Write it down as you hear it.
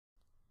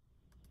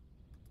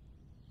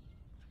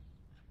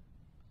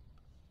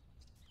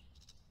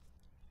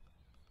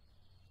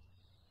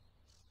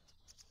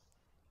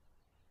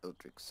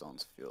Eldrick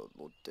Sansfield,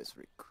 Lord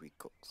Desric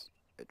Creecox.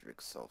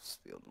 Edric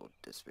Sarsfield, Lord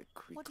Desric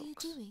Creecox. What are you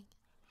doing?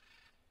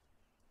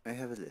 I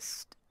have a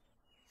list.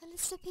 A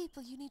list of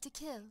people you need to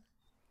kill.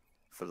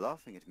 For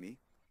laughing at me,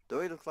 do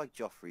I look like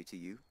Joffrey to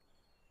you?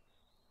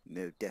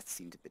 No, death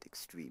seemed a bit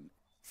extreme.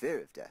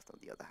 Fear of death, on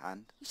the other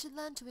hand. You should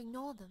learn to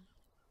ignore them.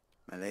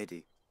 My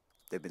lady,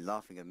 they've been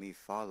laughing at me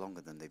far longer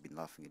than they've been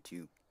laughing at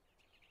you.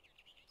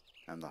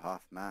 I'm the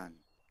half-man,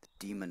 the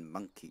demon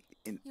monkey,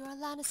 imp. You're a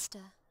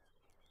Lannister.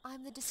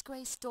 I'm the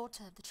disgraced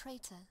daughter of the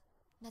traitor,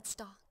 Ned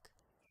Stark.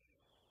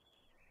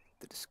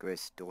 The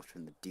disgraced daughter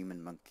and the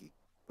demon monkey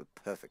were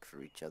perfect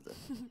for each other.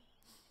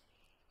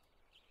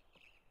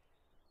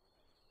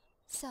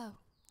 So,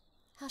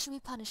 how shall we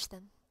punish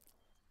them?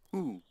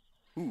 Who?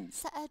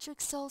 Sir Edric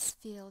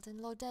Sarsfield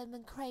and Lord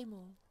Edmund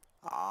Craymore.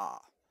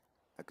 Ah,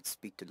 I could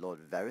speak to Lord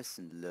Varys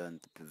and learn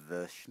the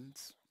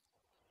perversions.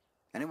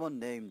 Anyone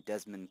named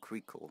Desmond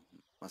Creakle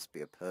must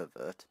be a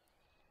pervert.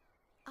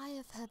 I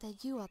have heard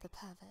that you are the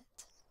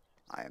pervert.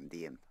 I am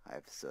the imp. I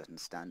have certain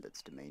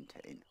standards to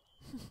maintain.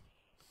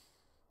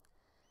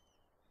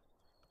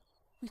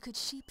 We could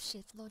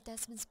sheep-shift Lord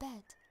Desmond's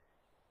bed.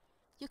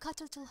 You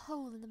cut a little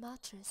hole in the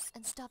mattress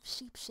and stuff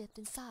sheep-shift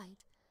inside.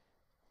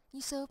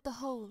 You sew up the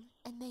hole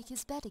and make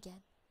his bed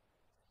again.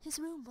 His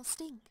room will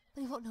stink,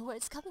 but he won't know where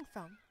it's coming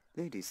from.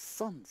 Lady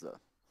Sansa.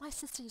 My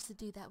sister used to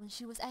do that when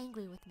she was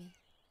angry with me.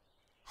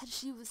 And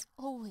she was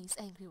always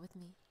angry with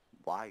me.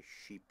 Why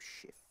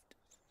sheep-shift?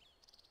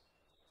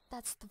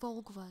 That's the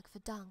Volg word for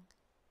dung.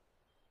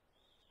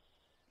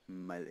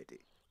 My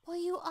lady.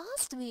 Well, you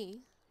asked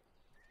me.